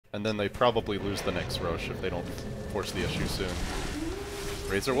And then they probably lose the next Roche if they don't force the issue soon.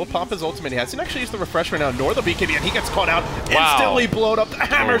 Razor will pop his ultimate. He hasn't actually used the refresh right now, nor the BKB, and he gets caught out. Wow. Instantly blown up. The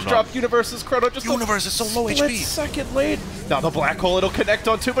hammer's dropped. Universe's Chrono just Universe is so low HP. Second late. Now the black hole it'll connect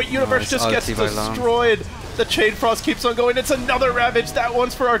onto, but Universe just gets destroyed. The Chain Frost keeps on going. It's another Ravage. That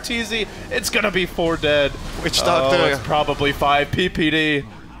one's for Arteezy. It's gonna be 4 dead. Witch Doctor. It's probably 5. PPD.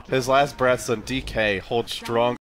 His last breaths, and DK holds strong.